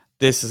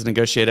This is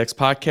Negotiate X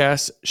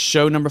Podcast,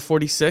 show number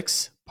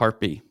 46,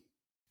 Part B.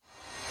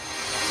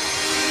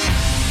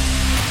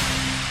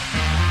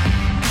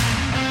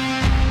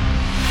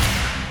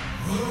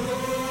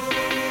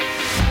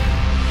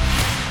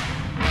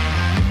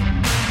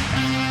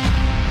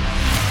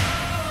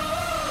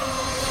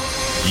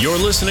 You're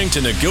listening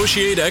to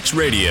Negotiate X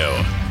Radio,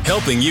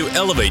 helping you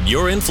elevate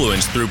your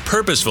influence through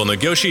purposeful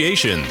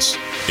negotiations.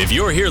 If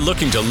you're here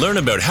looking to learn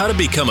about how to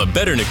become a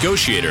better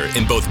negotiator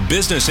in both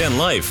business and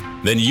life,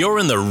 then you're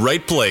in the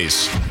right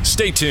place.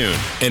 Stay tuned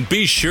and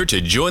be sure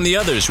to join the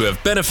others who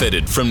have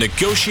benefited from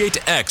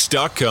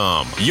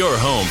NegotiateX.com, your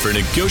home for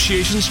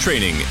negotiations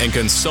training and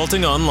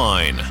consulting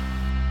online.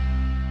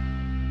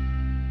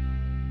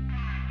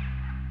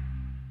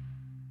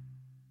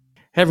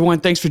 Hey everyone,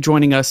 thanks for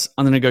joining us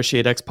on the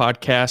Negotiate X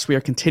podcast. We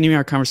are continuing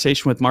our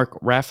conversation with Mark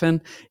Raffin.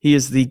 He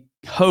is the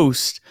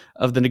host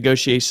of the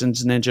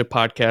Negotiations Ninja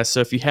podcast. So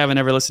if you haven't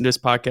ever listened to his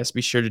podcast,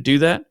 be sure to do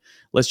that.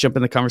 Let's jump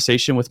in the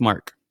conversation with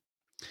Mark.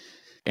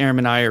 Aram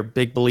and I are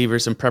big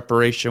believers in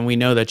preparation. We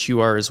know that you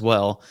are as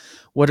well.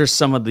 What are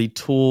some of the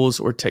tools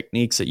or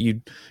techniques that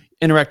you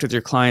interact with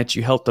your clients,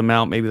 you help them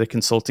out, maybe the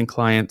consulting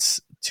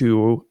clients,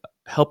 to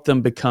help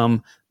them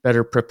become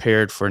better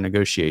prepared for a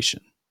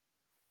negotiation?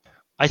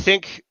 I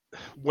think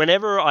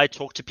whenever I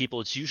talk to people,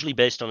 it's usually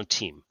based on a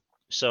team.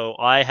 So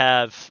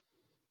I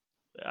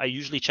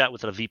usually chat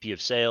with a VP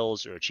of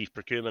sales or a chief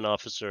procurement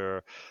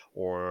officer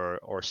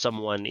or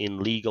someone in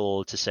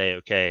legal to say,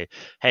 okay,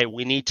 hey,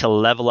 we need to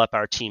level up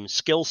our team's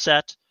skill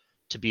set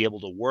to be able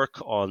to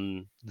work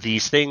on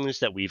these things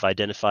that we've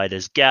identified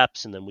as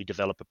gaps, and then we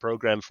develop a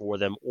program for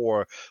them,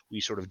 or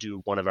we sort of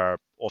do one of our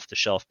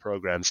off-the-shelf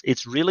programs.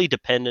 It's really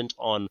dependent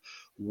on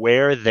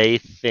where they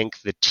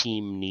think the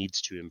team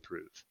needs to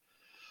improve.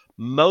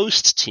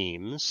 Most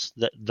teams,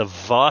 the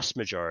vast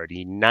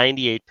majority,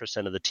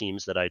 98% of the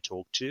teams that I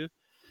talk to,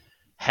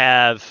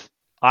 have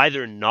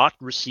either not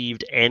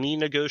received any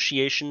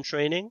negotiation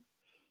training,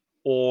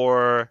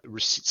 or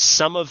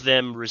some of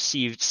them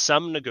received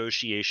some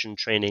negotiation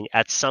training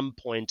at some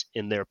point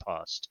in their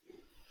past.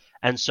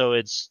 And so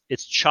it's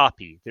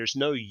choppy. There's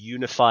no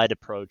unified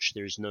approach.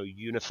 There's no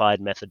unified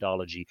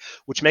methodology,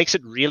 which makes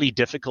it really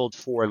difficult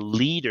for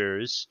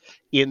leaders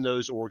in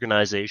those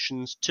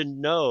organizations to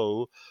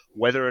know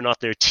whether or not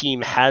their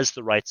team has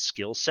the right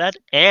skill set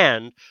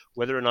and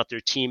whether or not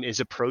their team is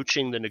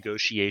approaching the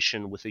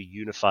negotiation with a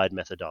unified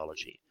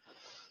methodology.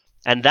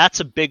 And that's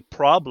a big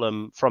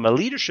problem from a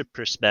leadership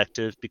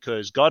perspective,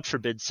 because God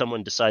forbid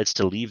someone decides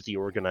to leave the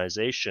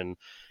organization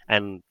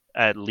and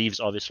leaves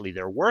obviously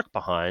their work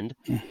behind.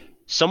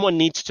 Someone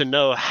needs to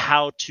know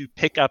how to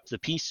pick up the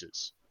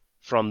pieces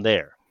from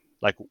there.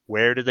 Like,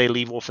 where do they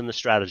leave off in the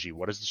strategy?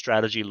 What does the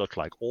strategy look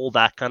like? All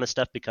that kind of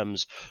stuff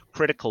becomes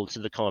critical to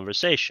the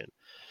conversation.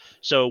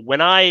 So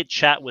when I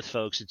chat with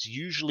folks, it's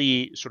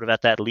usually sort of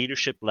at that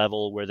leadership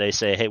level where they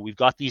say, hey, we've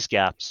got these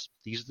gaps.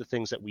 These are the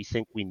things that we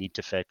think we need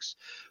to fix.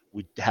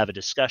 We have a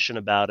discussion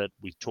about it.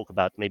 We talk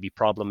about maybe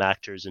problem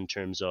actors in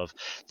terms of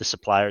the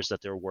suppliers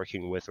that they're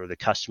working with or the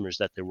customers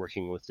that they're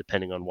working with,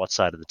 depending on what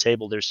side of the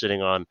table they're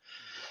sitting on.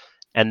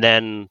 And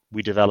then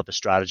we develop a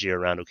strategy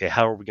around, okay,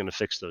 how are we going to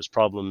fix those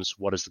problems?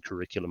 What does the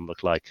curriculum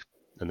look like?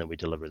 And then we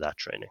deliver that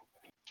training.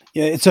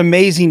 Yeah, it's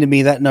amazing to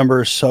me that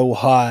number is so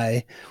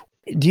high.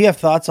 Do you have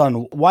thoughts on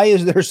why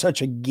is there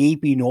such a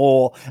gaping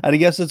hole? And I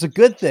guess it's a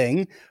good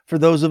thing for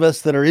those of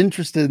us that are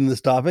interested in this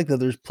topic, that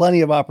there's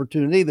plenty of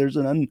opportunity. There's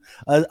an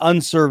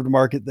unserved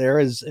market there,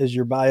 as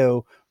your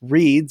bio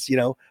reads. You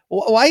know,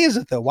 why is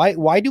it though?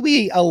 Why do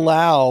we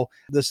allow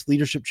this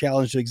leadership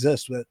challenge to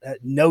exist with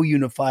no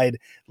unified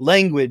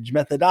language,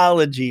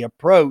 methodology,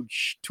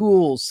 approach,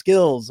 tools,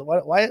 skills?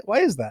 Why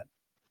is that?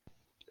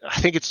 I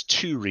think it's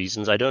two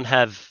reasons. I don't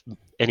have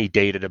any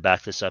data to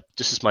back this up.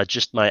 This is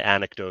just my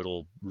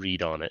anecdotal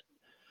read on it.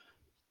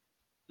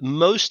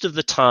 Most of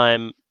the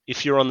time,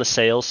 if you're on the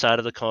sales side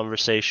of the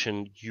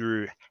conversation,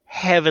 you're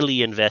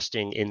heavily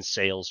investing in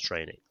sales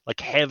training,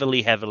 like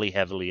heavily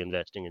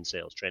investing in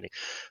sales training.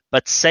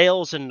 But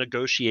sales and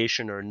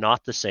negotiation are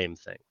not the same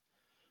thing.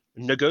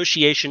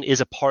 Negotiation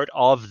is a part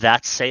of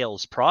that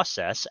sales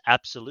process,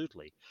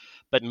 absolutely.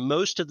 But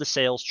most of the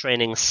sales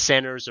training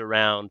centers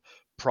around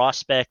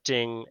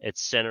prospecting, it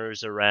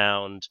centers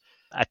around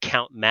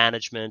account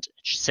management, it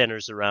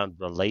centers around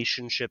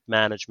relationship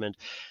management,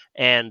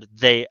 and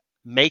they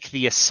make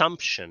the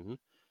assumption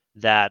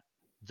that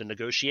the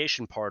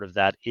negotiation part of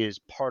that is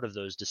part of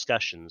those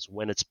discussions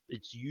when it's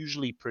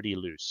usually pretty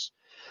loose.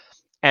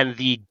 And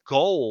the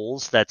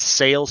goals that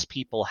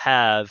salespeople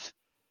have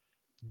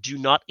do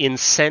not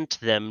incent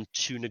them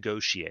to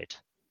negotiate,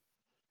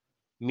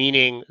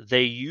 meaning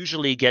they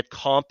usually get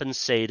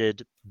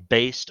compensated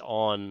based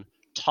on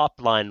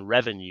top line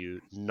revenue,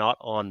 not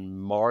on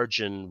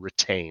margin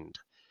retained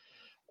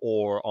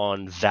or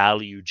on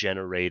value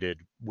generated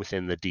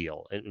within the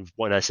deal. And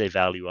when I say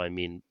value, I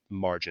mean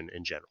margin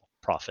in general,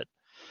 profit,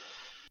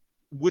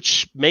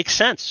 which makes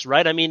sense,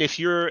 right? I mean,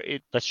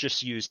 let's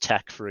just use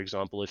tech, for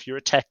example. If you're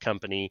a tech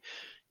company,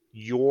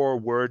 your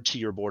word to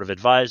your board of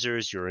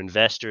advisors, your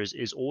investors,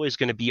 is always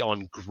going to be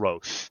on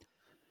growth.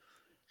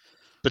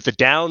 But the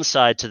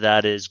downside to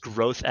that is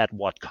growth at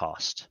what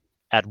cost?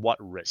 At what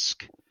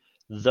risk?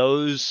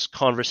 Those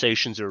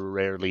conversations are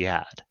rarely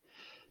had.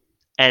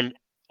 And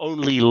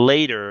only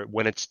later,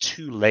 when it's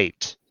too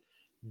late,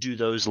 do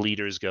those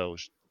leaders go,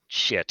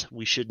 shit,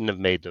 we shouldn't have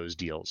made those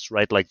deals,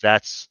 right? Like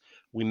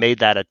we made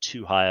that at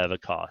too high of a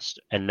cost,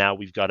 and now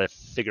we've got to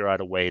figure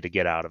out a way to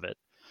get out of it.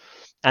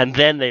 And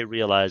then they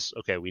realize,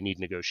 okay, we need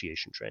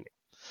negotiation training.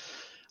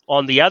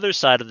 On the other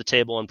side of the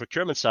table, on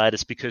procurement side,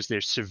 it's because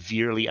they're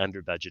severely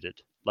under budgeted.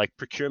 Like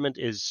procurement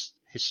is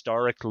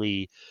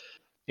historically,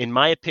 in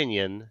my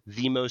opinion,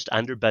 the most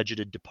under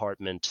budgeted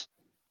department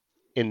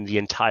in the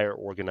entire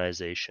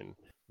organization,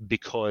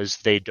 because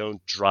they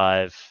don't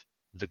drive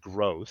the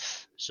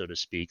growth, so to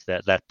speak,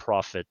 that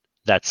profit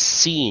that's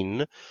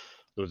seen,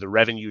 or the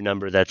revenue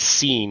number that's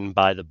seen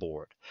by the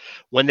board.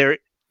 When they're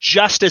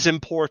just as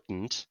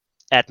important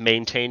at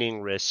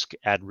maintaining risk,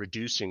 at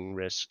reducing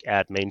risk,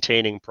 at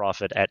maintaining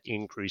profit, at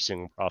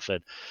increasing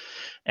profit.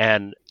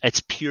 And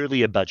it's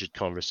purely a budget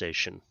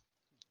conversation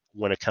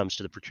when it comes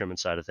to the procurement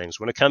side of things.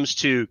 When it comes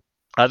to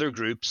other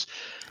groups,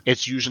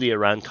 it's usually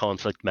around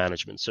conflict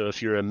management. So if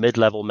you're a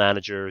mid-level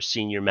manager,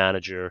 senior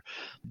manager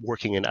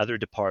working in other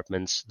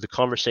departments, the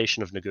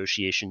conversation of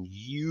negotiation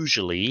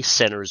usually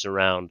centers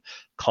around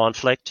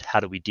conflict. How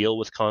do we deal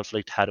with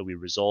conflict? How do we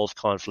resolve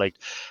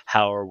conflict?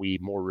 How are we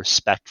more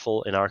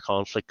respectful in our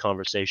conflict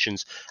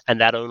conversations? And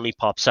that only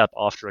pops up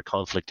after a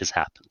conflict has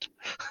happened.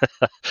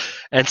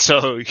 And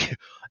so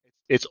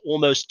it's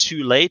almost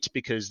too late,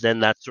 because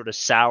then that sort of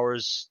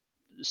sours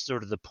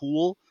sort of the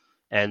pool.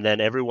 And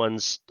then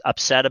everyone's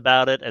upset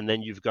about it, and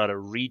then you've got to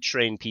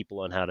retrain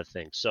people on how to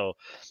think. So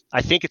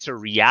I think it's a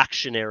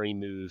reactionary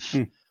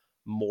move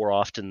more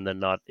often than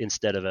not,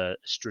 instead of a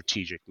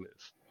strategic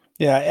move.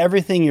 Yeah,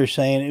 everything you're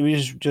saying, it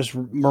was just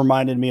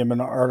reminded me of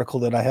an article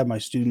that I have my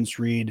students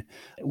read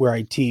where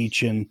I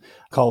teach, and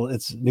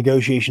it's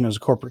Negotiation as a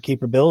Corporate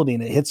Capability.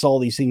 And it hits all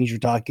these things you're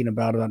talking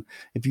about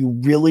if you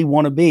really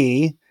want to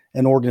be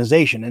an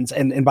organization.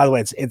 And by the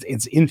way,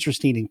 it's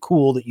interesting and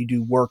cool that you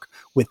do work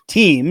with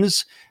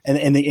teams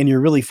and you're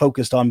really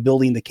focused on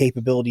building the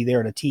capability there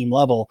at a team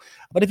level.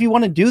 But if you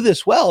want to do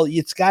this well,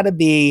 there's got to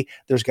be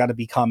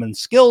common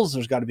skills.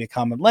 There's got to be a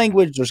common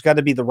language. There's got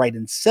to be the right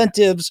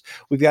incentives.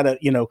 We've got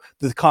to,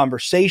 the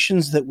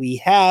conversations that we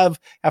have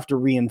to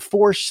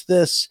reinforce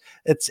this.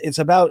 It's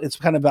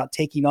kind of about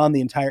taking on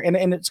the entire,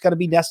 and it's got to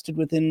be nested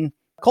within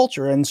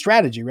culture and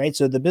strategy, right?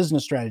 So the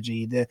business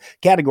strategy, the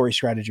category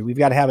strategy, we've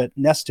got to have it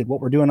nested.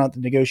 What we're doing at the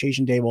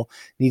negotiation table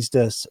needs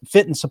to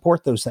fit and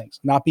support those things,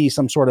 not be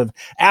some sort of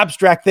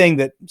abstract thing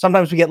that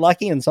sometimes we get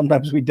lucky and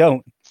sometimes we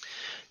don't.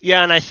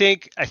 Yeah, and I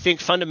think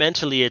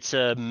fundamentally it's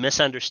a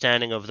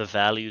misunderstanding of the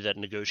value that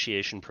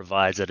negotiation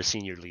provides at a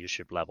senior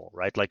leadership level,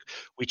 right? Like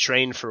we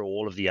train for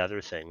all of the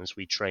other things.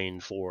 We train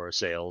for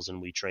sales,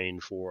 and we train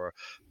for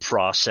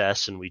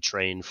process, and we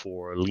train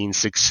for Lean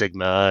Six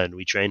Sigma, and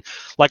we train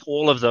like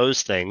all of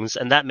those things.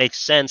 And that makes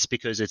sense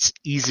because it's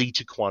easy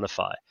to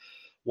quantify.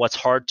 What's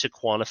hard to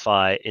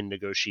quantify in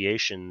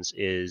negotiations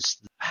is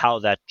how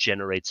that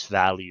generates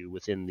value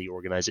within the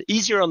organization.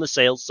 Easier on the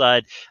sales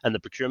side and the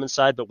procurement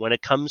side, but when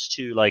it comes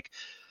to like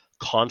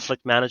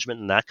conflict management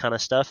and that kind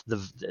of stuff,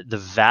 the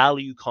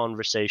value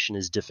conversation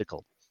is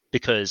difficult,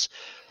 because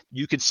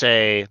you could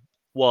say,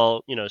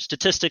 well,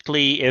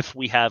 statistically, if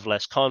we have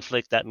less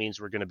conflict, that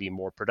means we're going to be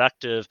more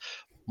productive.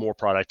 More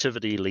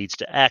productivity leads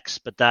to X,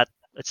 but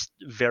it's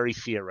very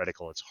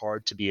theoretical. It's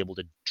hard to be able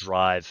to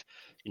drive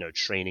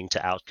training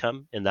to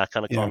outcome in that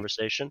kind of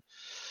conversation.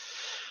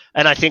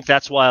 And I think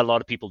that's why a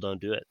lot of people don't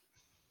do it.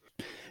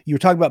 You were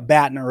talking about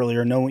Batten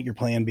earlier, know what your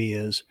plan B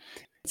is.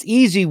 It's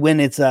easy when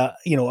it's a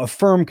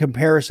firm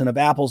comparison of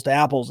apples to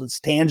apples. It's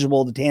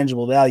tangible to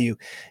tangible value.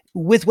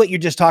 With what you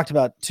just talked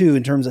about too,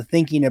 in terms of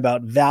thinking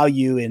about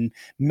value and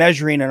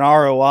measuring an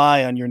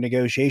ROI on your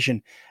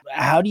negotiation,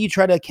 how do you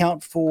try to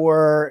account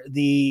for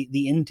the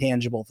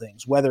intangible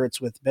things, whether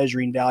it's with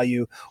measuring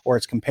value or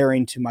it's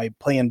comparing to my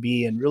plan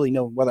B and really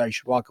know whether I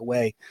should walk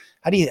away?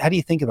 How do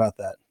you think about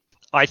that?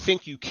 I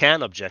think you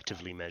can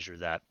objectively measure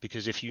that,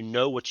 because if you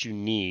know what you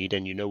need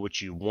and you know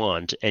what you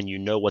want and you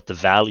know what the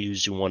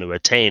values you want to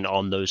attain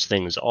on those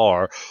things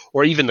are,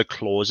 or even the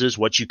clauses,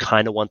 what you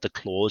kind of want the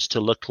clause to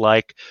look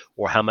like,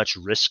 or how much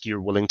risk you're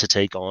willing to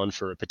take on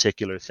for a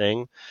particular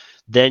thing,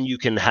 then you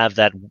can have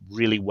that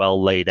really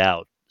well laid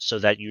out, so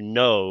that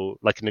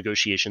like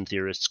negotiation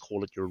theorists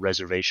call it, your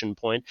reservation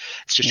point.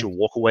 It's just your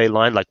walk-away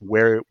line, like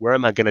where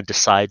am I going to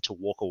decide to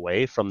walk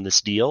away from this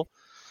deal?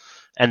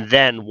 And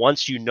then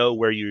once you know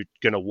where you're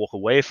going to walk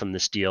away from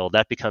this deal,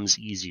 that becomes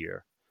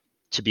easier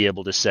to be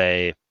able to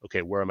say,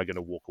 okay, where am I going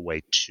to walk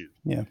away to?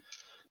 Yeah.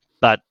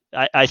 But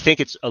I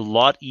think it's a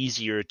lot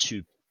easier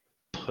to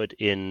put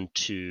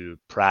into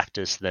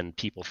practice than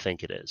people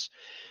think it is.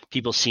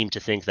 People seem to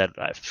think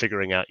that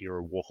figuring out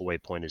your walk away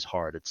point is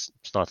hard. It's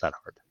not that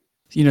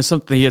hard.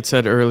 Something you had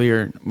said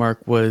earlier,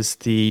 Mark, was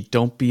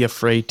don't be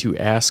afraid to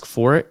ask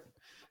for it,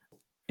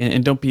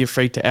 and don't be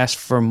afraid to ask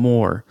for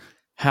more.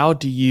 How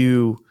do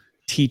you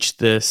teach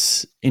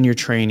this in your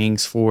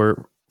trainings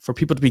for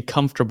people to be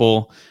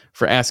comfortable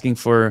for asking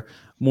for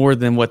more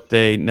than what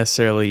they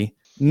necessarily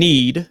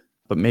need,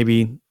 but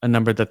maybe a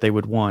number that they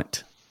would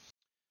want?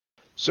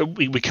 So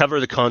we cover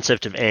the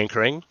concept of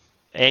anchoring.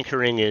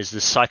 Anchoring is the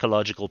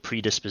psychological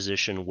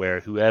predisposition where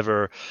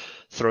whoever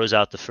throws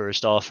out the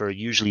first offer,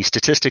 usually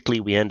statistically,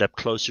 we end up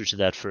closer to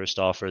that first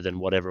offer than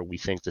whatever we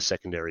think the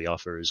secondary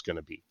offer is going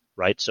to be,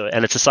 right? So,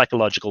 and it's a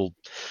psychological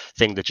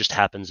thing that just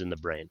happens in the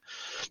brain.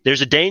 There's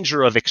a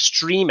danger of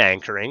extreme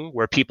anchoring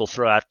where people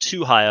throw out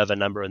too high of a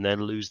number and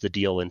then lose the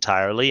deal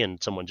entirely,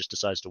 and someone just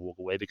decides to walk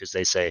away because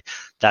they say,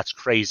 that's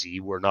crazy,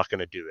 we're not going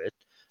to do it.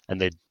 And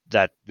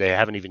they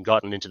haven't even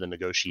gotten into the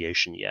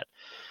negotiation yet.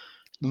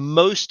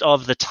 Most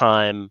of the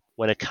time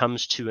when it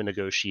comes to a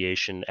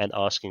negotiation and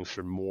asking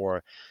for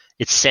more,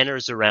 it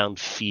centers around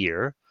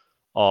fear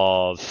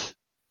of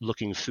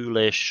looking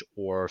foolish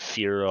or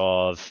fear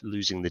of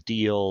losing the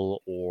deal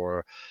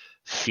or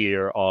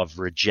fear of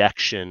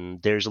rejection.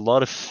 There's a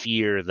lot of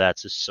fear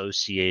that's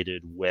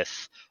associated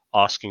with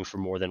asking for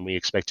more than we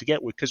expect to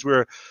get because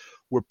we're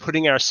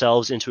putting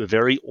ourselves into a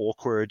very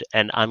awkward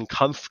and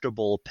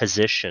uncomfortable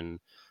position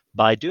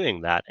by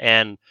doing that.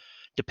 And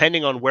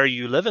depending on where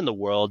you live in the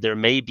world, there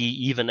may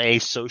be even a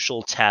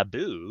social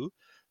taboo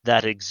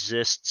that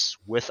exists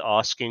with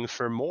asking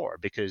for more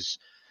because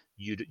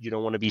you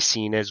don't want to be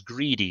seen as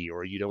greedy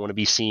or you don't want to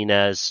be seen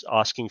as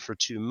asking for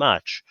too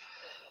much.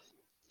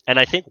 And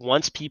I think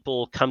once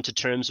people come to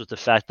terms with the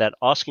fact that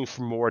asking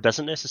for more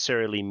doesn't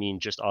necessarily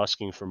mean just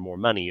asking for more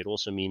money, it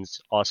also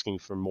means asking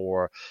for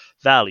more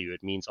value.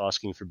 It means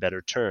asking for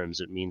better terms.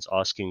 It means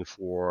asking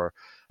for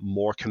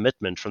more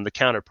commitment from the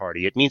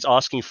counterparty. It means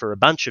asking for a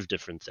bunch of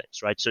different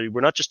things, right? So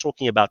we're not just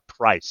talking about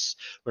price.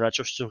 We're not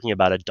just talking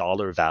about a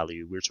dollar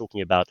value. We're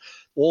talking about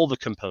all the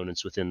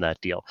components within that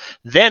deal.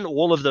 Then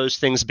all of those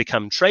things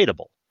become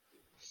tradable.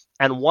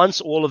 And once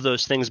all of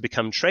those things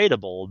become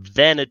tradable,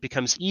 then it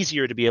becomes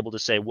easier to be able to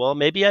say, well,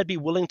 maybe I'd be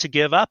willing to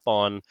give up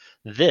on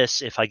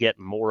this if I get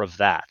more of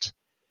that.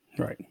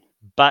 Right.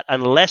 But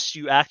unless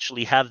you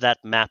actually have that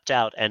mapped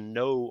out and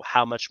know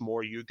how much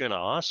more you're going to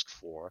ask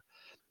for,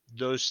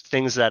 those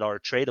things that are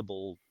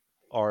tradable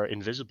are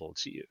invisible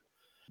to you.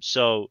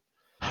 So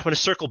I'm going to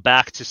circle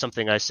back to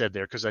something I said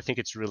there because I think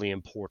it's really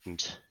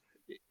important.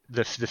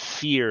 The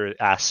fear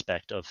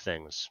aspect of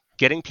things.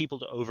 Getting people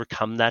to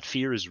overcome that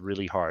fear is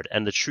really hard.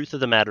 And the truth of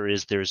the matter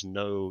is there's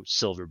no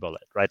silver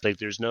bullet, right? Like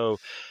there's no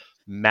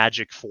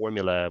magic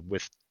formula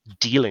with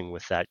dealing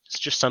with that. It's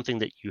just something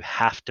that you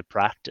have to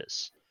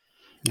practice.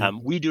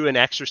 We do an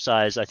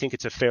exercise, I think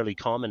it's a fairly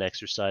common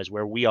exercise,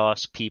 where we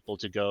ask people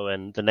to go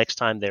and the next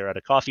time they're at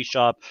a coffee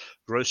shop,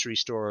 grocery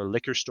store,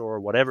 liquor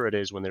store, whatever it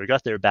is, when they've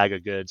got their bag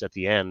of goods at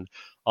the end,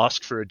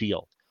 ask for a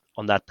deal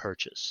on that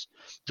purchase.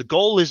 The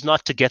goal is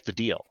not to get the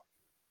deal,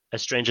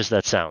 as strange as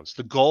that sounds.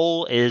 The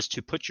goal is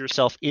to put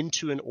yourself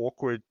into an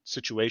awkward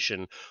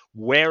situation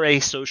where a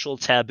social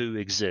taboo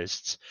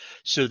exists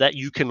so that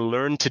you can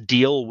learn to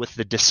deal with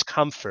the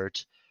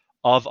discomfort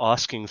of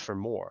asking for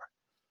more.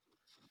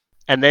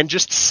 And then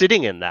just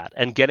sitting in that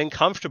and getting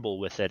comfortable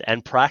with it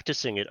and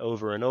practicing it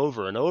over and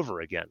over and over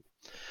again.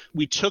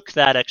 We took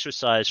that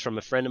exercise from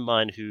a friend of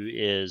mine who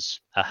is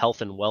a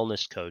health and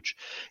wellness coach.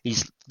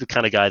 He's the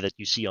kind of guy that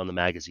you see on the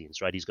magazines,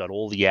 right? He's got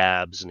all the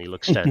abs and he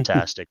looks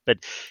fantastic. But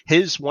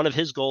one of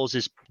his goals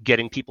is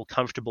getting people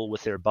comfortable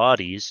with their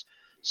bodies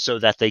so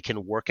that they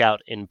can work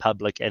out in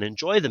public and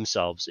enjoy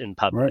themselves in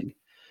public.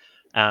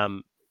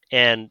 Right.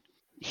 And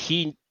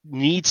he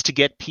needs to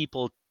get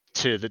people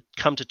to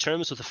come to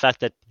terms with the fact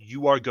that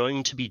you are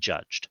going to be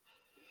judged.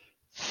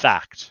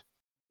 Fact.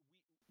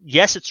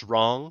 Yes, it's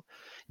wrong.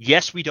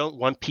 Yes, we don't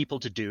want people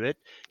to do it.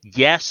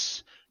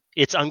 Yes,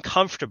 it's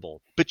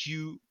uncomfortable, but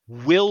you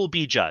will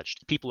be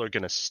judged. People are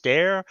going to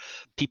stare.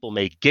 People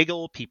may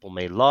giggle. People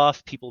may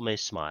laugh. People may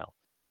smile.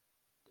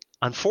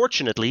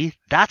 Unfortunately,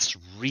 that's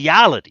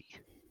reality.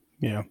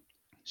 Yeah.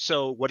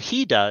 So what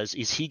he does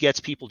is he gets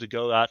people to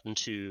go out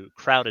into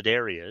crowded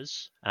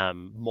areas,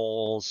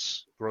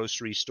 malls,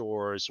 grocery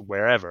stores,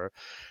 wherever,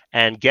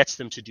 and gets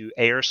them to do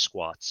air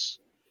squats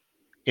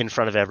in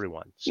front of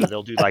everyone. So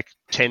they'll do like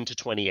 10 to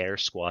 20 air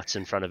squats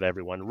in front of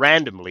everyone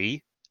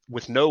randomly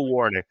with no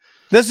warning.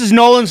 This is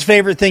Nolan's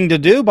favorite thing to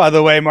do, by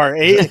the way, Mark.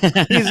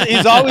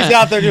 He's always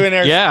out there doing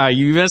air. Yeah,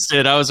 you missed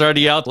it. I was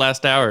already out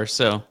last hour,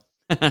 so.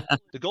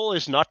 The goal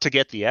is not to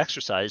get the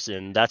exercise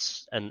in.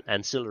 That's an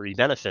ancillary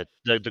benefit.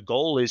 The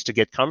goal is to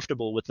get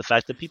comfortable with the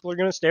fact that people are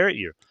going to stare at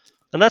you.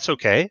 And that's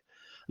okay.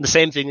 And the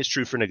same thing is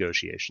true for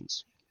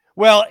negotiations.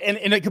 Well, and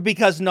it could,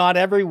 because not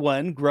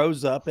everyone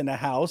grows up in a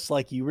house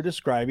like you were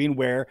describing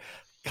where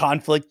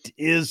conflict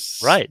is,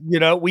 right.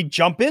 We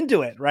jump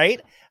into it,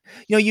 right?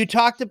 You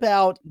talked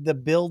about the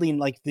building,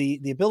 like the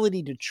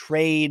ability to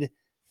trade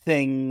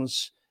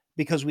things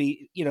because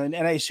we, and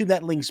I assume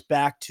that links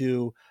back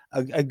to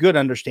a good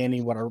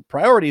understanding what our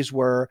priorities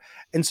were.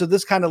 And so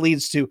this kind of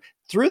leads to,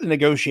 through the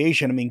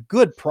negotiation, I mean,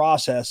 good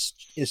process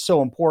is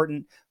so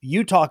important.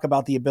 You talk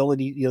about the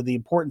ability, the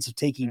importance of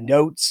taking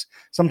notes,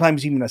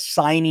 sometimes even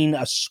assigning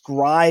a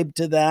scribe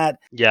to that.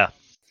 Yeah.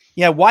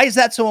 Yeah. Why is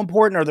that so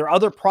important? Are there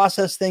other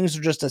process things that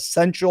are just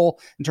essential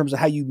in terms of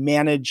how you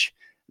manage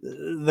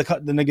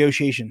the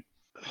negotiation?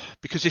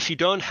 Because if you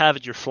don't have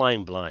it, you're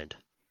flying blind.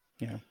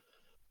 Yeah.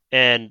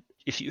 And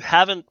if you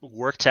haven't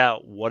worked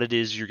out what it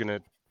is you're going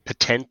to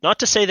pretend, not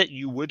to say that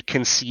you would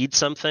concede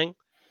something,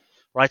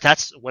 right?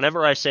 That's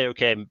whenever I say,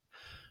 okay,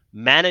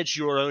 manage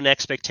your own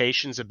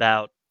expectations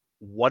about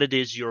what it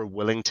is you're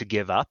willing to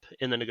give up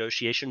in the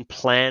negotiation,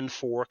 plan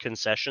for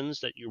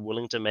concessions that you're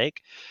willing to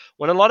make.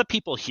 When a lot of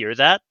people hear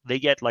that, they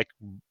get like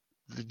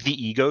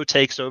the ego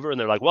takes over and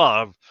they're like,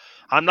 well,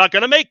 I'm not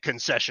going to make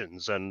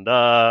concessions. And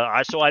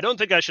so I don't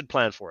think I should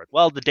plan for it.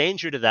 Well, the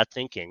danger to that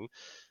thinking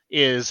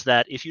is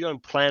that if you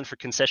don't plan for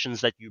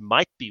concessions that you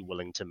might be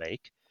willing to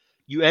make,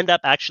 you end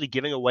up actually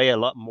giving away a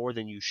lot more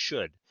than you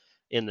should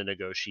in the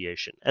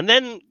negotiation. And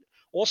then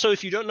also,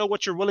 if you don't know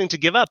what you're willing to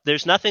give up,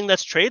 there's nothing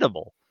that's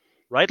tradable,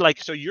 right?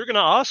 Like, so you're going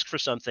to ask for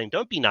something.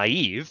 Don't be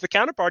naive. The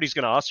counterparty's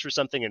going to ask for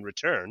something in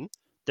return.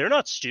 They're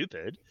not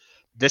stupid.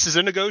 This is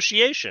a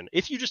negotiation.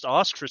 If you just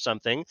ask for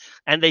something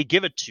and they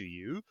give it to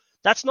you,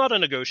 that's not a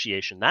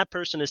negotiation. That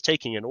person is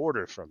taking an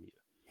order from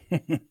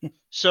you.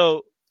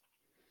 So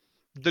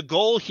the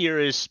goal here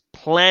is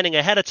planning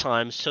ahead of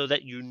time so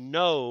that you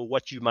know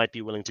what you might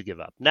be willing to give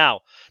up.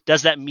 Now,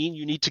 does that mean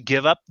you need to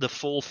give up the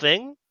full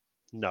thing?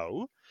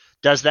 No.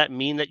 Does that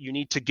mean that you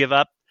need to give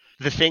up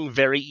the thing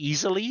very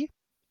easily?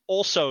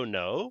 Also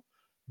no.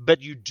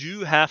 But you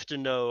do have to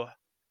know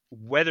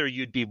whether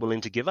you'd be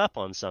willing to give up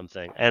on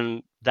something.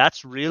 And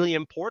that's really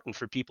important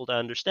for people to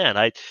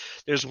understand.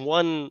 There's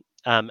one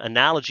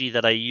analogy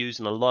that I use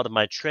in a lot of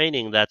my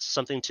training that's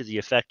something to the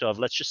effect of,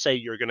 let's just say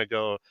you're going to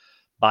go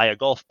buy a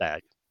golf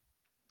bag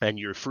and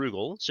you're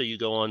frugal. So you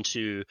go on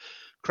to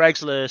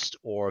Craigslist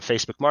or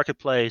Facebook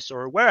Marketplace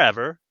or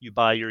wherever you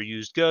buy your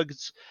used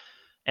goods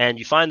and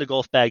you find the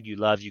golf bag you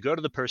love. You go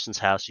to the person's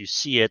house, you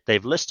see it,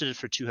 they've listed it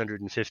for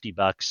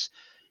 $250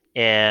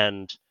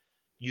 and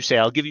you say,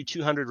 I'll give you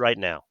 $200 right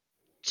now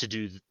to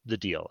do the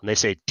deal. And they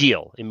say,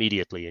 deal,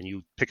 immediately. And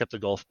you pick up the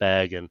golf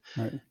bag and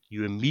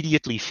you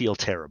immediately feel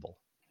terrible.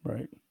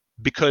 Right.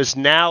 Because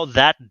now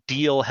that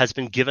deal has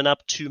been given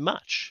up too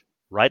much.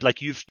 Right?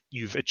 Like you've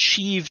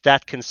achieved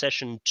that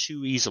concession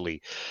too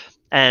easily.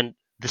 And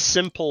the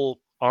simple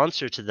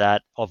answer to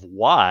that of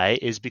why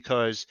is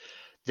because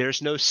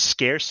there's no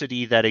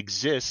scarcity that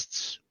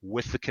exists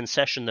with the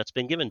concession that's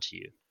been given to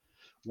you.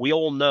 We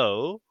all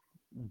know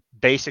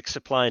basic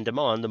supply and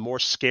demand, the more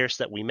scarce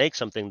that we make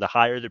something, the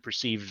higher the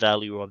perceived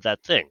value of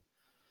that thing.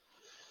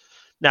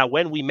 Now,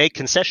 when we make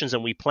concessions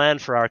and we plan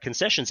for our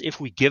concessions, if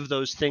we give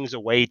those things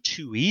away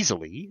too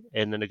easily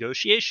in the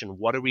negotiation,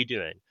 what are we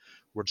doing?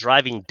 We're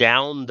driving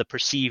down the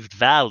perceived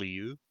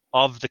value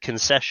of the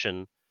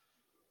concession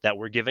that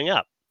we're giving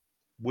up,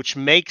 which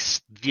makes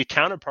the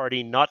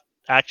counterparty not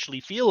actually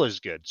feel as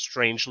good,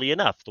 strangely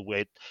enough, the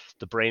way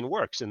the brain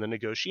works in the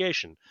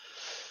negotiation.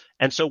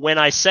 And so when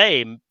I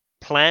say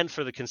plan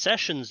for the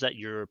concessions that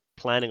you're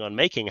planning on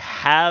making,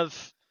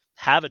 have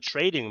a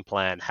trading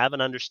plan, have an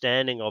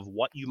understanding of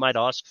what you might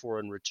ask for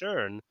in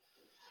return,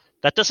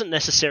 that doesn't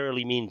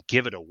necessarily mean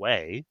give it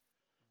away.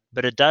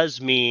 But it does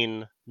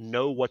mean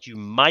know what you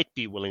might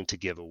be willing to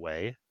give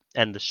away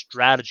and the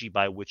strategy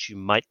by which you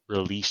might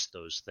release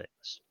those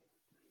things.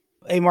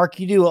 Hey, Mark,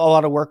 you do a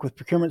lot of work with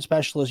procurement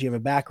specialists. You have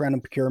a background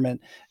in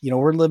procurement. You know,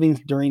 we're living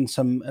during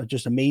some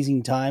just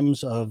amazing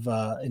times of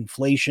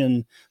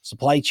inflation,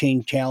 supply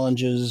chain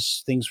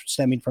challenges, things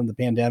stemming from the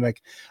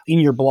pandemic. In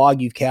your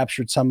blog, you've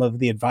captured some of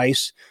the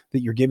advice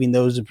that you're giving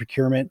those in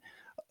procurement.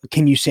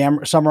 Can you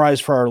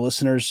summarize for our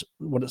listeners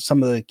what are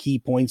some of the key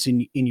points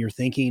in your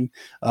thinking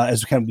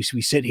as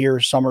we sit here,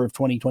 summer of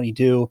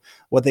 2022,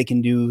 what they can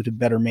do to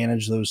better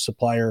manage those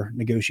supplier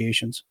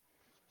negotiations?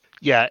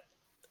 Yeah,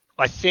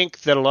 I think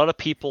that a lot of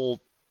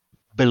people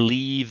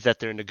believe that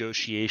their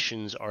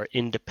negotiations are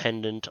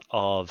independent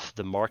of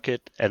the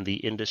market and the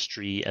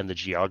industry and the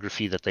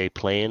geography that they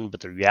play in,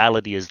 but the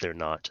reality is they're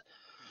not.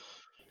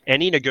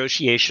 Any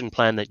negotiation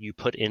plan that you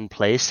put in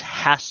place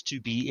has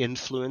to be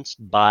influenced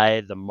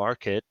by the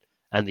market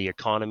and the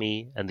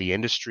economy and the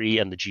industry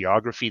and the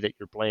geography that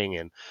you're playing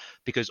in,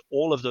 because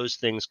all of those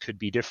things could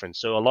be different.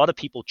 So a lot of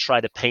people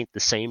try to paint the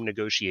same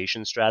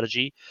negotiation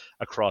strategy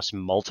across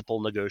multiple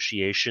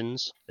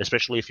negotiations,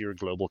 especially if you're a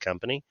global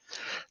company.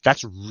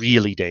 That's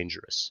really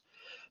dangerous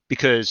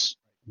because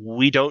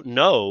we don't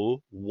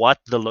know what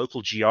the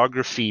local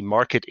geography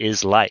market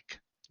is like.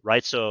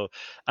 Right? So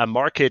a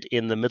market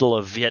in the middle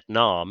of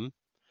Vietnam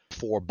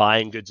for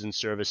buying goods and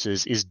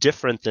services is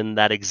different than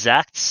that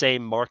exact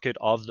same market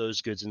of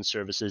those goods and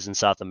services in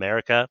South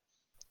America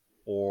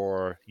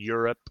or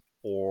Europe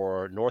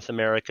or North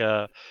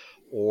America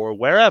or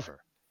wherever.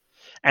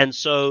 And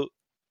so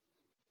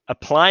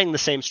applying the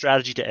same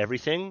strategy to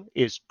everything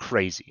is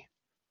crazy.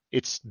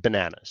 It's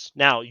bananas.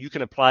 Now, you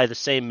can apply the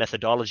same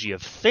methodology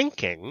of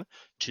thinking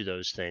to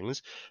those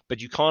things,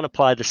 but you can't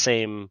apply the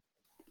same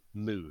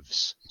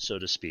moves, so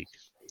to speak.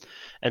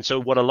 And so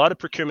what a lot of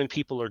procurement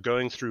people are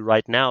going through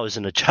right now is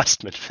an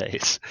adjustment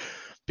phase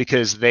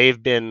because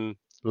they've been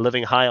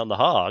living high on the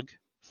hog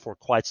for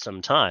quite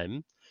some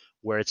time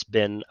where it's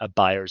been a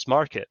buyer's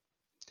market.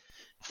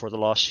 For the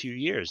last few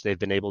years, they've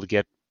been able to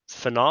get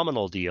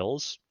phenomenal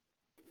deals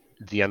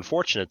the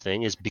unfortunate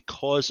thing is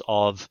because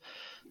of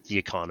the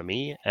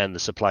economy and the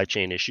supply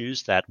chain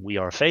issues that we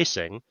are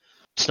facing,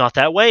 it's not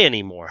that way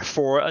anymore.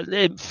 For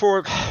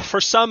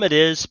some it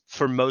is,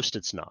 for most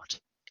it's not.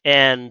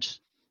 And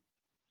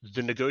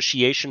the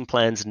negotiation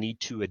plans need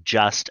to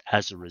adjust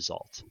as a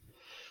result.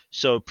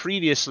 So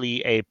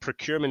previously, a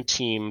procurement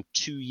team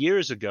 2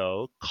 years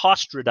ago,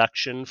 cost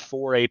reduction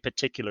for a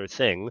particular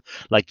thing,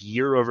 like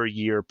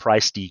year-over-year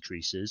price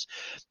decreases,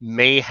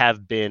 may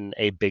have been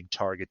a big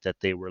target that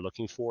they were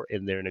looking for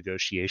in their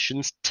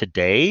negotiations.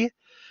 Today,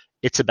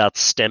 it's about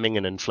stemming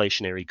an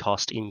inflationary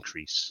cost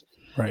increase.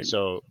 Right.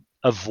 So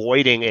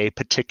avoiding a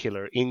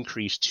particular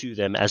increase to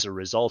them as a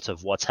result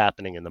of what's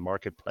happening in the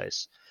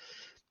marketplace.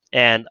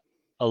 And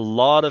a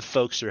lot of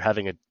folks are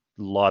having a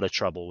lot of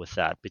trouble with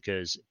that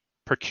because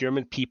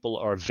procurement people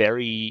are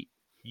very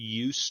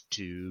used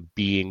to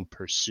being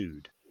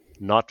pursued,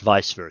 not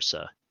vice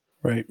versa.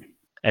 Right.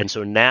 And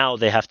so now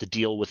they have to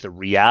deal with the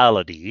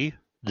reality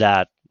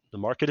that the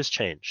market has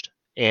changed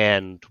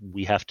and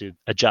we have to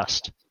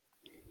adjust.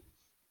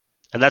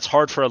 And that's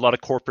hard for a lot of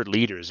corporate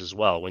leaders as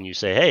well. When you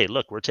say, hey,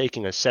 look, we're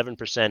taking a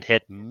 7%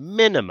 hit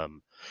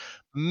minimum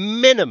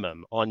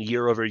on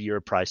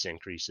year-over-year price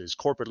increases.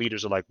 Corporate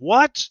leaders are like,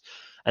 what?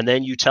 And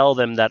then you tell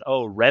them that,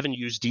 oh,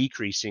 revenue's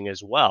decreasing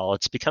as well.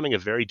 It's becoming a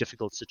very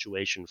difficult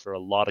situation for a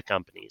lot of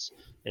companies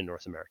in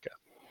North America.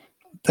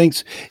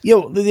 Thanks.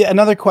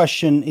 Another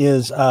question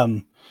is,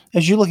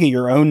 as you look at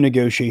your own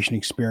negotiation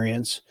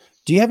experience,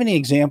 do you have any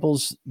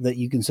examples that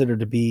you consider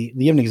to be,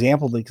 do you have an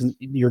example that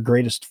your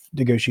greatest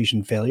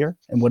negotiation failure?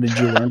 And what did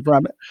you learn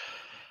from it?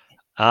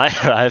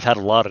 I've had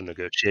a lot of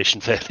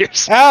negotiation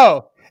failures.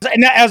 Oh,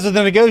 as of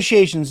the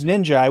negotiations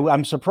ninja,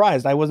 I'm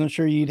surprised. I wasn't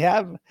sure you'd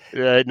have.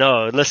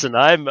 No, listen,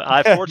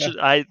 I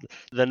fortunate.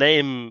 The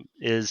name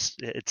is.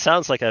 It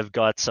sounds like I've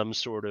got some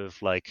sort of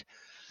like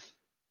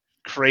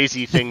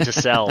crazy thing to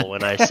sell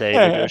when I say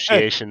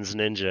negotiations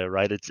ninja,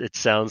 right? It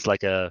sounds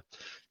like a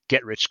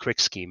get rich quick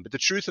scheme. But the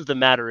truth of the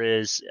matter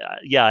is,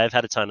 I've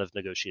had a ton of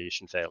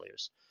negotiation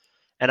failures,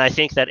 and I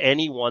think that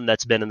anyone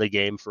that's been in the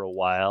game for a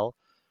while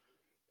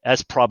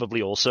has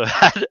probably also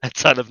had a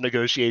ton of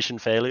negotiation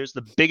failures.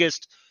 The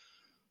biggest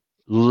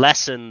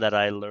lesson that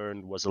I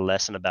learned was a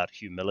lesson about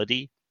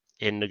humility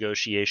in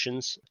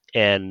negotiations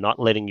and not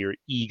letting your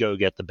ego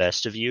get the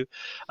best of you.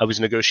 I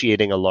was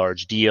negotiating a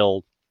large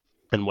deal.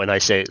 And when I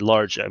say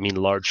large, I mean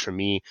large for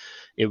me.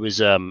 It was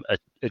a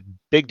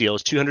big deal.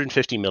 It was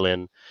 $250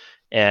 million.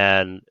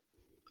 And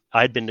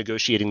I'd been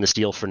negotiating this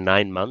deal for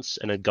 9 months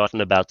and had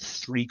gotten about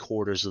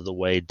 3/4 of the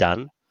way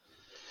done.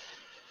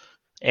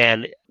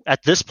 And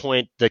at this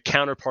point, the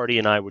counterparty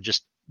and I were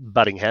just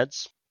butting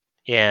heads,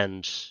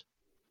 and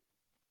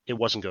it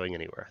wasn't going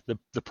anywhere.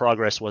 The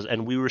progress was,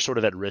 and we were sort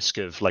of at risk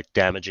of like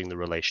damaging the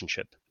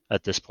relationship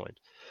at this point.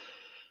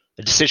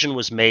 A decision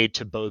was made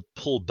to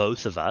pull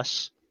both of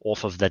us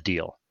off of that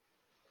deal.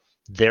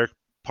 Their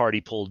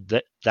party pulled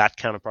that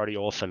counterparty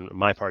off, and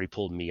my party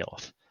pulled me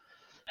off.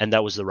 And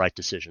that was the right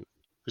decision,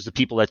 because the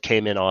people that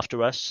came in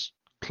after us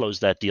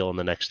closed that deal in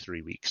the next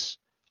 3 weeks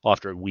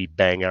after we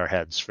bang our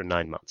heads for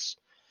 9 months.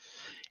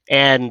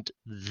 And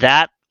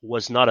that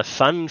was not a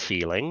fun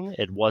feeling.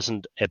 It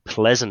wasn't a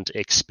pleasant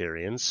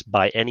experience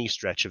by any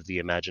stretch of the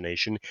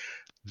imagination.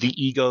 The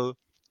ego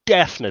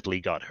definitely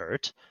got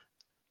hurt,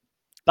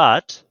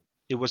 but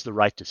it was the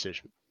right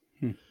decision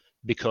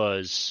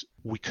because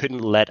we couldn't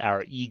let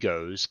our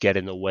egos get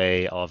in the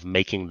way of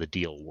making the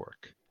deal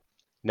work.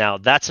 Now,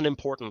 that's an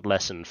important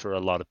lesson for a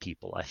lot of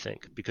people, I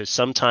think, because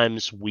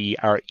sometimes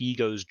our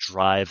egos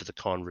drive the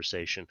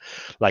conversation.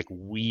 Like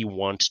we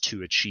want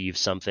to achieve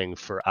something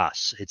for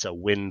us. It's a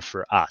win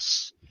for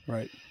us.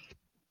 Right.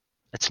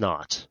 It's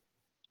not.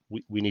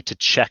 We need to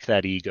check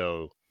that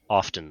ego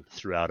often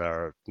throughout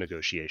our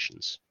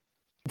negotiations.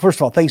 First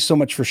of all, thanks so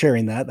much for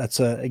sharing that. That's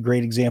a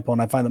great example.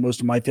 And I find that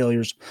most of my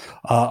failures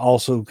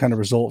also kind of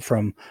result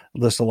from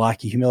this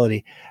lack of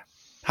humility.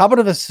 How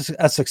about a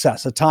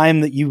success, a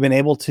time that you've been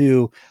able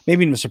to,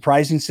 maybe even a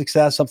surprising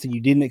success, something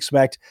you didn't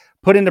expect,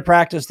 put into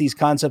practice these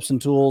concepts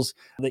and tools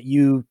that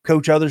you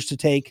coach others to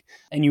take,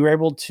 and you were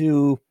able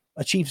to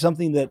achieve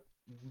something that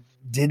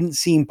didn't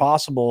seem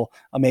possible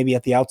maybe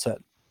at the outset?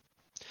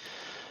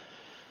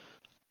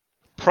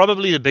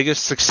 Probably the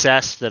biggest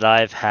success that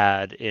I've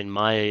had in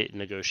my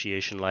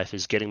negotiation life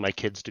is getting my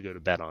kids to go to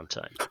bed on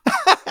time.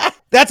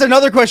 That's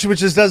another question,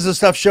 which is, does this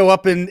stuff show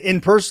up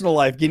in personal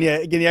life? Can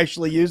you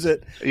actually use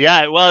it?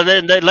 Yeah, well,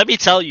 then let me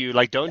tell you,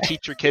 like, don't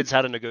teach your kids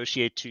how to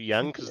negotiate too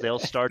young, because they'll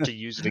start to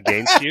use it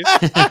against you.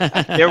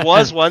 There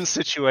was one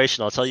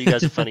situation, I'll tell you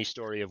guys a funny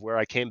story of where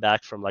I came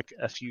back from like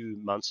a few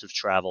months of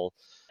travel,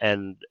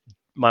 and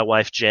my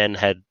wife Jen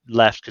had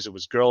left because it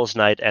was girls'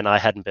 night and I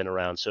hadn't been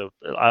around, so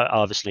I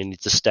obviously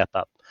need to step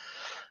up.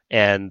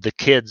 And the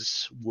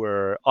kids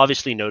were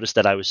obviously noticed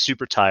that I was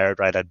super tired,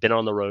 right? I'd been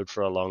on the road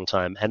for a long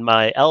time. And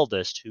my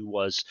eldest, who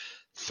was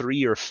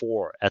 3 or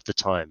 4 at the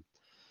time,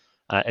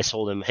 I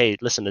told him, hey,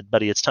 listen,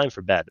 buddy, it's time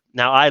for bed.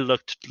 Now, I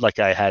looked like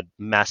I had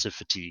massive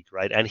fatigue,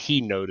 right? And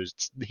he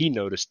noticed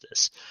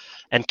this.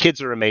 And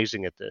kids are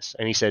amazing at this.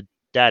 And he said,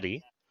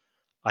 Daddy,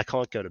 I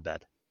can't go to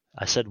bed.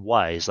 I said,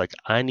 why? He's like,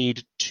 I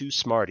need 2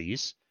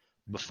 Smarties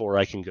before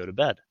I can go to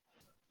bed.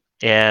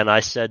 And I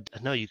said,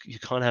 no, you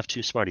can't have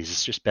 2 Smarties.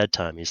 It's just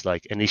bedtime. He's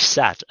like, and he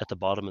sat at the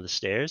bottom of the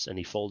stairs and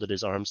he folded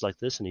his arms like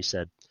this and he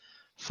said,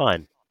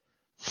 fine,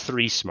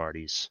 3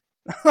 Smarties.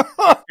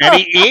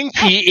 And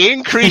he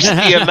increased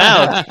the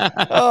amount.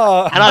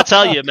 And I'll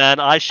tell you, man,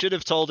 I should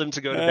have told him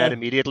to go to bed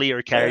immediately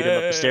or carried him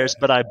up the stairs,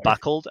 but I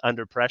buckled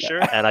under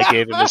pressure and I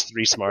gave him his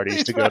 3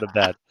 Smarties to go to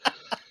bed.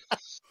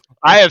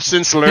 I have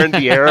since learned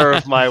the error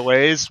of my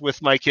ways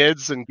with my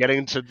kids, and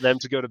getting them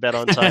to go to bed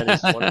on time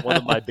is one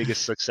of my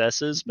biggest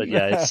successes. But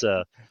yeah,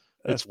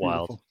 it's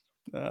wild.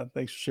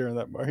 Thanks for sharing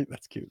that, Mark.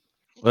 That's cute.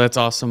 Well, that's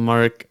awesome,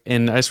 Mark.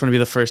 And I just want to be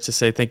the first to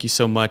say thank you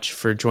so much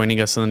for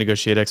joining us on the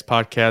Negotiate X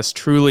podcast.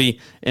 Truly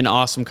an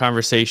awesome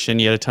conversation.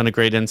 You had a ton of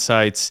great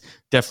insights.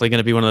 Definitely going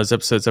to be one of those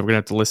episodes that we're going to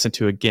have to listen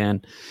to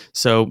again.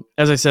 So,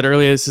 as I said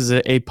earlier, this is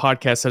a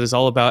podcast that is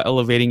all about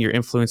elevating your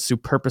influence through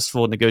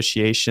purposeful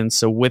negotiation.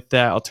 So with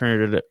that, I'll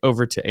turn it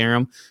over to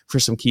Aram for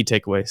some key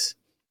takeaways.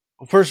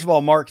 Well, first of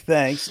all, Mark,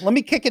 thanks. Let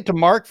me kick it to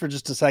Mark for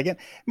just a second.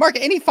 Mark,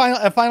 any final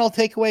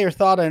takeaway or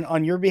thought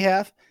on your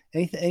behalf?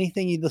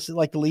 Anything you'd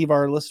like to leave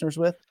our listeners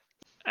with?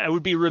 I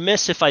would be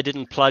remiss if I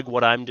didn't plug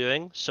what I'm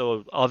doing.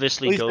 So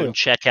obviously Please go do. and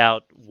check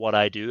out what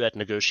I do at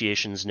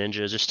Negotiations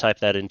Ninja. Just type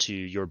that into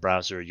your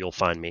browser. You'll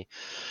find me.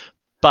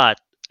 But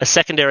a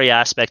secondary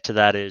aspect to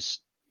that is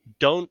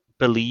don't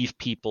believe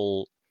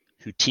people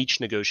who teach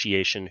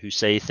negotiation, who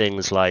say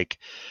things like,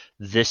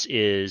 this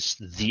is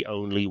the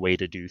only way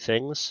to do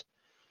things,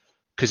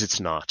 because it's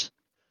not.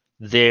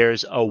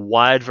 There's a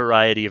wide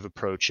variety of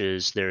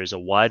approaches. There's a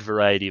wide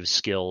variety of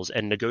skills,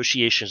 and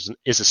negotiations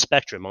is a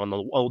spectrum. On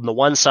the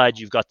one side,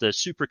 you've got the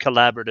super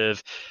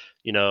collaborative,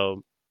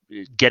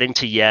 getting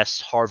to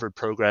yes, Harvard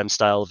program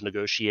style of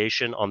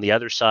negotiation. On the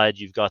other side,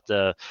 you've got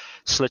the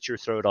slit your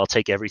throat, I'll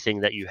take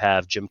everything that you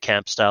have, Jim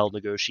Camp style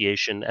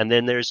negotiation. And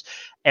then there's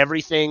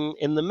everything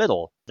in the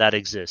middle that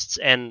exists.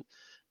 And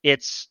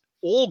it's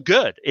all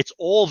good. It's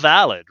all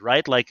valid,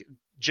 right? Like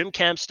Jim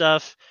Camp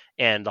stuff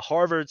and the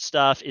Harvard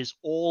stuff is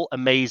all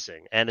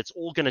amazing, and it's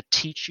all going to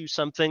teach you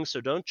something. So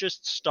don't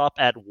just stop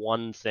at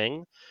one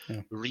thing.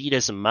 Yeah. Read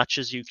as much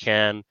as you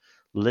can,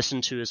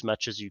 listen to as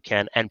much as you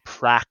can, and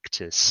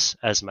practice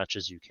as much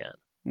as you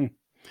can.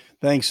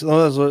 Thanks.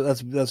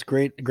 That's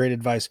great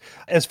advice.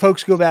 As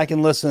folks go back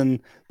and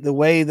listen, the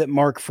way that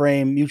Mark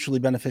framed mutually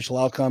beneficial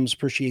outcomes,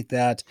 appreciate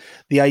that.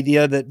 The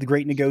idea that the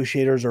great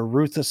negotiators are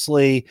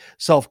ruthlessly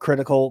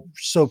self-critical,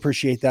 so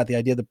appreciate that. The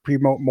idea of the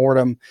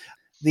pre-mortem,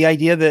 the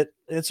idea that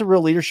it's a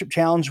real leadership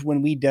challenge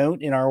when we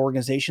don't in our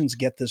organizations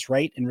get this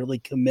right and really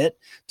commit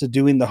to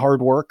doing the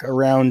hard work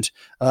around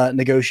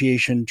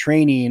negotiation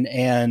training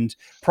and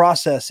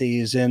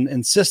processes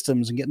and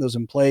systems and getting those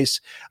in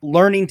place,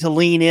 learning to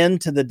lean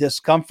into the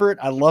discomfort.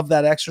 I love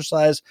that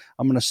exercise.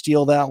 I'm going to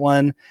steal that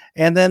one.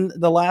 And then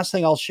the last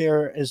thing I'll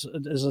share is a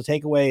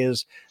takeaway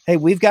is, hey,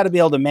 we've got to be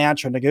able to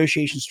match our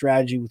negotiation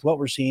strategy with what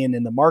we're seeing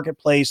in the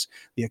marketplace,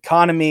 the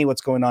economy,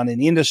 what's going on in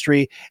the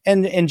industry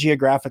and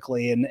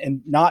geographically,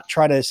 and not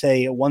try to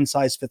say a one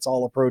size fits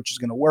all approach is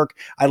going to work.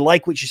 I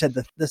like what you said.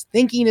 The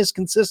thinking is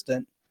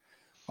consistent.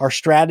 Our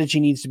strategy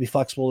needs to be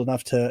flexible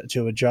enough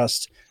to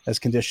adjust as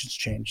conditions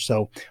change.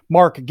 So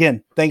Mark,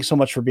 again, thanks so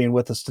much for being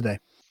with us today.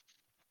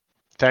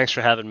 Thanks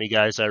for having me,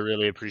 guys. I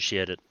really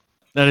appreciate it.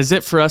 That is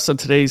it for us on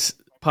today's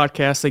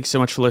podcast. Thank you so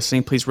much for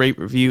listening. Please rate,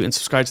 review, and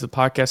subscribe to the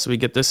podcast so we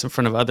get this in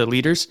front of other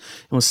leaders.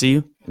 And we'll see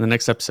you in the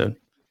next episode.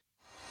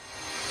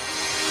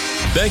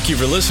 Thank you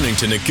for listening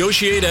to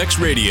Negotiate X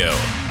Radio,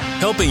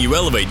 helping you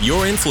elevate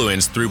your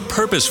influence through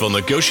purposeful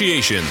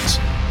negotiations.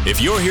 If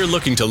you're here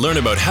looking to learn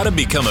about how to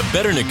become a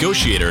better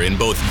negotiator in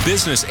both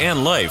business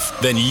and life,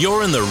 then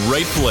you're in the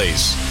right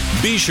place.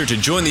 Be sure to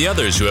join the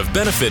others who have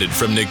benefited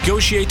from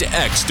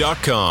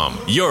NegotiateX.com,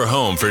 your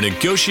home for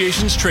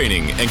negotiations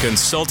training and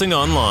consulting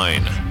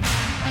online.